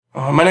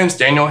My name's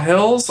Daniel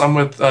Hills. I'm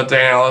with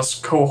Data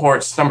Analyst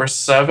Cohort number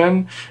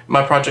 7.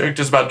 My project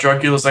is about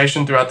drug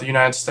utilization throughout the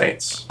United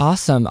States.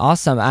 Awesome.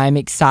 I'm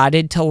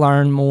excited to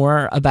learn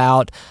more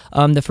about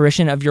the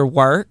fruition of your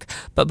work.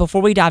 But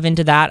before we dive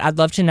into that, I'd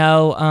love to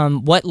know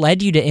what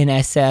led you to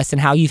NSS and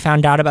how you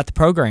found out about the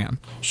program.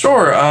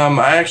 Sure.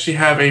 I actually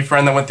have a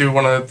friend that went through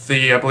one of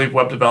the, I believe,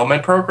 web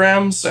development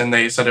programs, and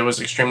they said it was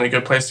an extremely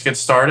good place to get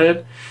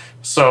started.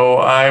 So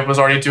I was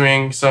already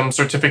doing some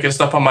certificate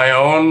stuff on my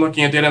own,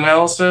 looking at data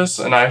analysis,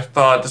 and I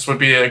thought this would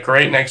be a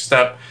great next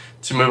step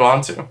to move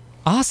on to.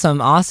 Awesome.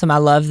 I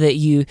love that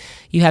you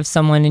have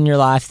someone in your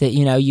life that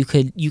you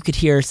could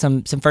hear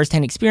some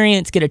firsthand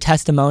experience, get a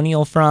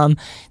testimonial from.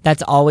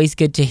 That's always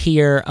good to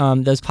hear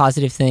those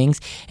positive things,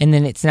 and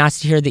then it's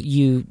nice to hear that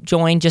you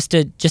joined just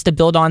to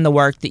build on the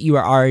work that you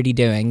are already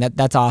doing.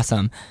 That's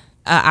awesome.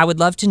 I would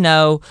love to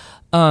know.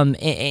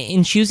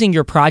 In choosing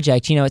your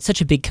project, it's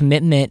such a big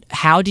commitment.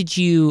 How did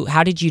you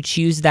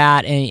choose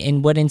that,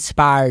 and what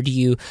inspired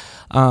you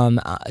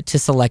to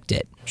select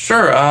it?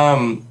 Sure.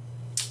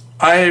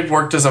 I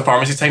worked as a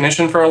pharmacy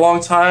technician for a long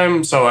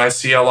time, so I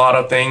see a lot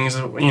of things,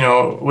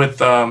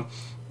 with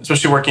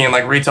especially working in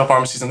like retail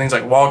pharmacies and things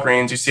like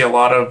Walgreens. You see a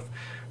lot of,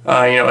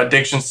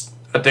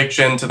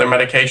 addiction to their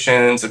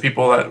medications, and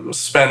people that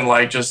spend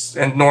like just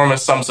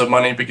enormous sums of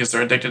money because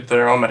they're addicted to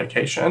their own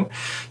medication.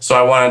 So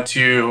I wanted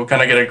to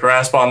kind of get a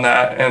grasp on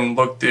that and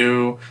look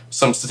through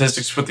some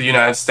statistics with the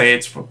United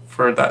States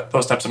for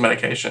those types of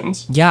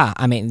medications. Yeah,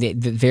 I mean,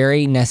 the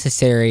very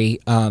necessary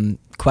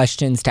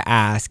questions to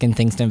ask and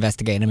things to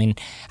investigate. I mean,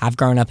 I've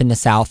grown up in the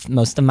South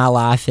most of my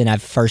life, and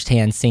I've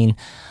firsthand seen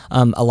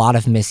a lot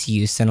of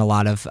misuse and a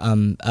lot of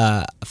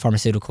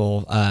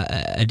pharmaceutical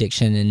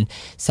addiction. And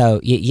so,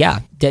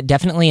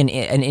 definitely an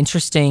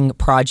interesting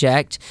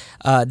project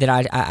that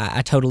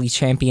I totally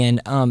champion.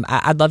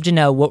 I'd love to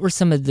know, what were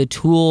some of the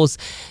tools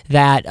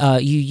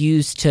that you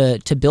used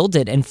to build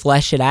it and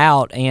flesh it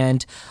out,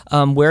 and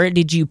where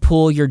did you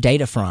pull your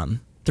data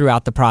from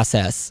throughout the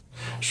process?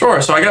 Sure.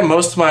 So I got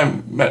most of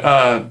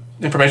my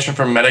information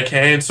from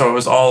Medicaid. So it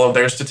was all of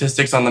their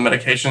statistics on the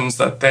medications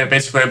that they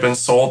basically have been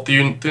sold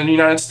through the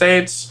United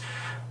States.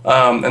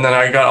 And then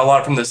I got a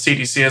lot from the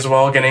CDC as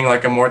well, getting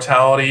like a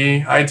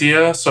mortality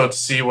idea. So to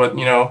see what,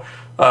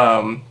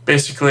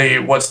 basically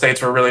what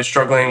states were really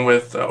struggling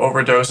with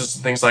overdoses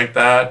and things like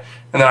that.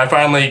 And then I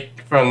finally,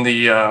 from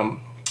the,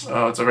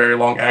 it's a very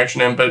long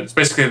acronym, but it's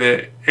basically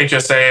the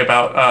HSA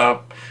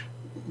about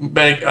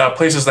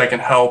places that can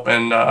help,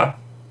 and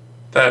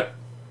that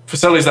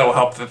facilities that will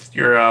help with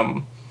your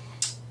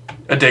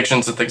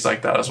addictions and things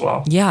like that as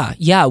well.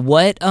 Yeah.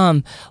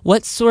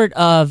 What sort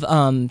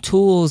of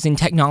tools and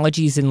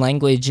technologies and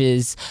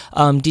languages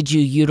did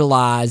you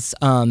utilize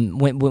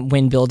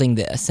when building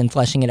this and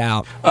fleshing it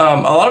out? A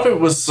lot of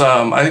it was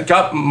I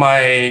got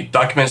my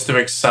documents through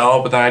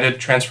Excel, but then I did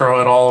transfer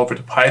it all over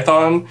to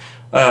Python.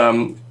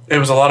 It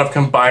was a lot of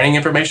combining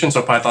information,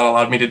 so Python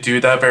allowed me to do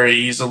that very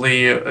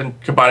easily,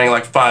 and combining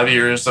like 5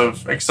 years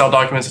of Excel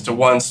documents into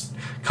one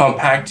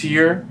compact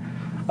year.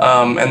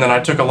 And then I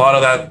took a lot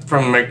of that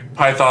from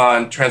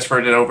Python,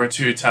 transferred it over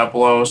to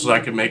Tableau so that I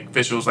could make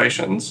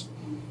visualizations.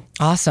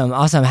 Awesome.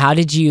 How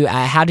did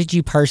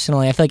you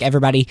personally? I feel like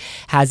everybody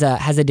has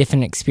a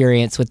different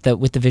experience with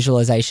the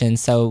visualization.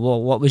 So,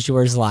 what was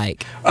yours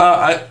like?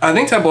 I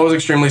think Tableau is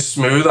extremely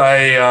smooth.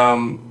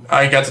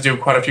 I got to do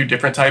quite a few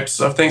different types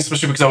of things,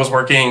 especially because I was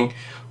working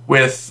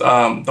with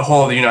the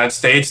whole of the United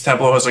States.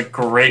 Tableau has a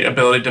great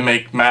ability to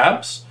make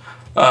maps.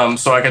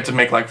 So I got to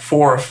make like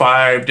 4 or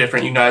 5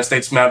 different United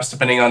States maps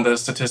depending on the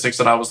statistics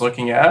that I was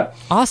looking at.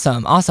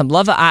 Awesome.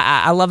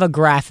 I love a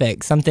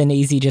graphic, something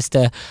easy just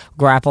to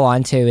grapple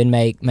onto and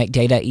make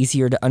data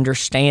easier to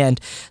understand.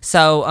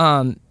 So,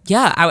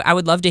 I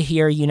would love to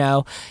hear,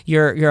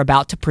 you're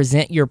about to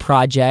present your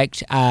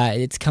project.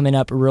 It's coming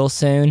up real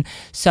soon.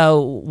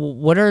 So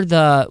what are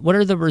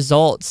the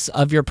results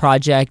of your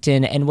project,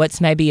 and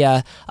what's maybe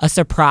a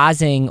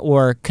surprising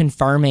or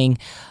confirming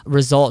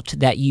result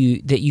that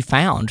you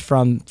found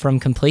from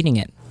completing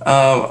it?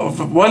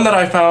 One that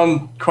I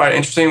found quite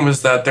interesting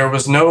was that there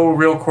was no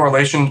real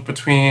correlation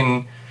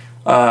between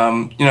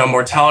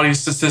mortality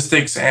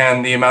statistics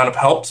and the amount of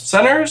help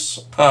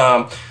centers.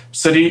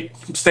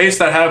 States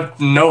that have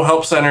no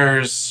help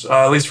centers,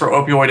 at least for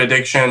opioid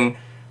addiction,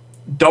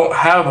 don't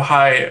have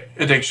high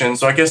addiction.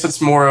 So I guess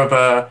it's more of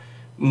a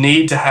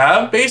need to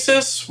have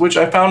basis, which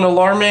I found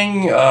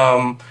alarming.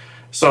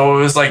 So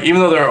it was like,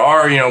 even though there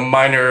are,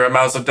 minor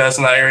amounts of deaths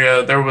in that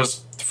area, there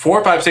was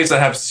 4 or 5 states that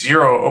have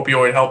 0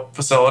 opioid help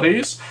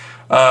facilities.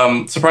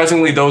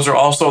 Surprisingly, those are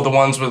also the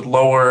ones with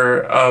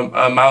lower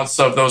amounts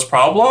of those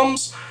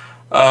problems.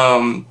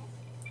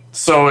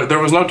 So there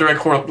was no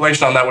direct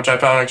correlation on that, which I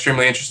found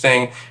extremely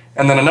interesting.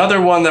 And then another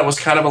one that was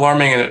kind of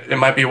alarming, and it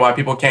might be why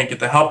people can't get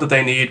the help that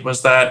they need,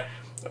 was that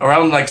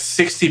around like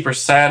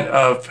 60%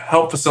 of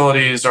help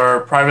facilities are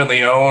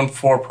privately owned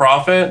for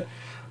profit.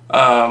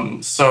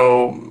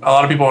 So a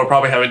lot of people are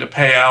probably having to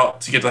pay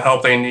out to get the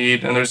help they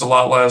need, and there's a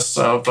lot less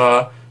of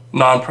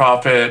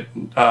nonprofit,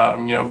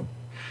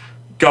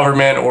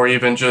 government or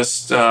even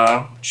just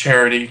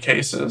charity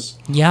cases.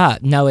 Yeah,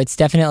 no, it's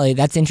definitely,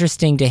 that's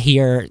interesting to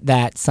hear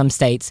that some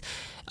states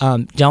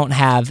don't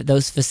have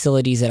those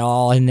facilities at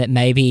all, and that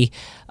maybe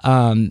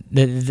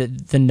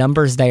the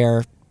numbers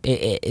there,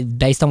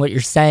 based on what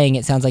you're saying,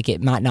 it sounds like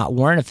it might not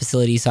warrant a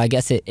facility. So I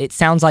guess it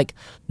sounds like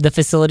the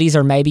facilities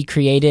are maybe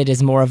created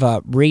as more of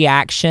a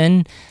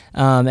reaction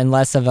and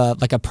less of a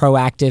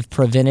proactive,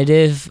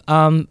 preventative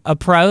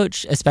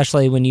approach,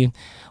 especially when you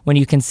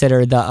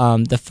consider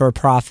the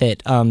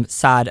for-profit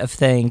side of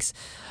things.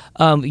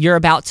 You're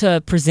about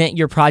to present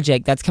your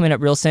project that's coming up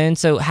real soon.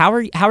 So how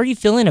are you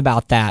feeling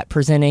about that?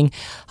 Presenting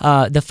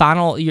the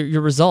final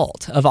your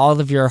result of all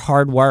of your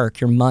hard work,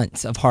 your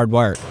months of hard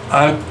work.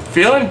 I'm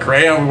feeling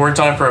great. We worked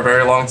on it for a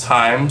very long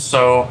time.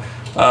 So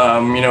we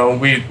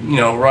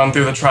run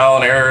through the trial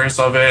and errors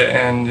of it,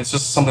 and it's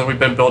just something we've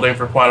been building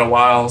for quite a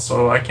while.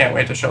 So I can't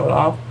wait to show it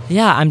off.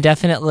 Yeah, I'm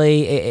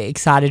definitely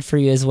excited for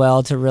you as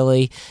well to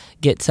really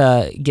get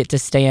to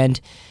stand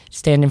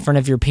in front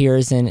of your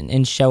peers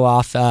and show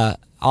off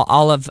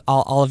all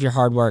of your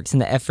hard works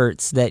and the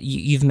efforts that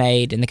you've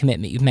made and the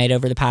commitment you've made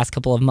over the past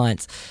couple of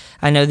months.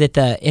 I know that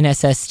the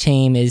NSS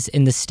team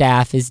and the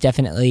staff is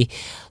definitely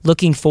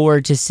looking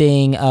forward to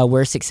seeing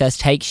where success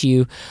takes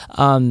you.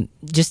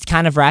 Just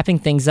kind of wrapping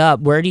things up,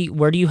 where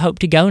do you hope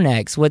to go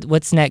next?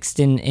 What's next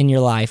in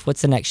your life?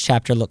 What's the next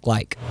chapter look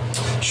like?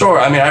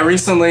 Sure. I mean, I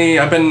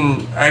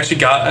actually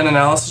got an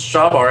analysis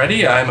job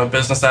already. I'm a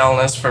business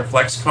analyst for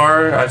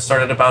FlexCar. I've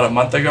started about a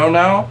month ago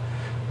now.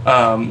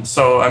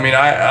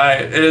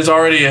 It is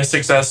already a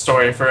success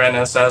story for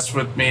NSS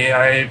with me.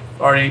 I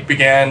already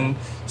began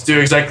to do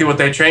exactly what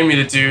they trained me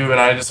to do, and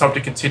I just hope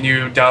to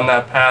continue down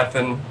that path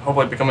and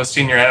hopefully become a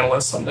senior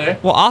analyst someday.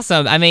 Well,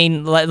 awesome. I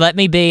mean, let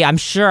me be, I'm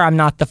sure I'm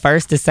not the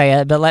first to say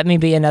it, but let me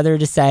be another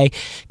to say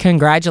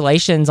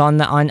congratulations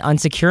on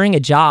securing a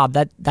job.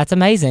 That's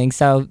amazing.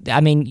 So,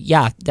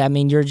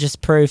 you're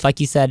just proof, like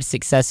you said, a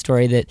success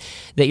story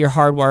that your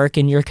hard work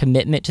and your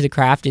commitment to the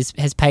craft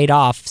has paid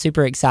off.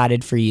 Super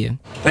excited for you.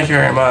 Thank you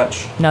very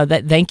much. No,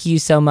 thank you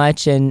so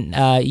much, and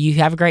you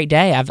have a great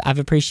day. I've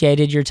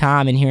appreciated your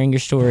time and hearing your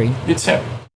story. You too.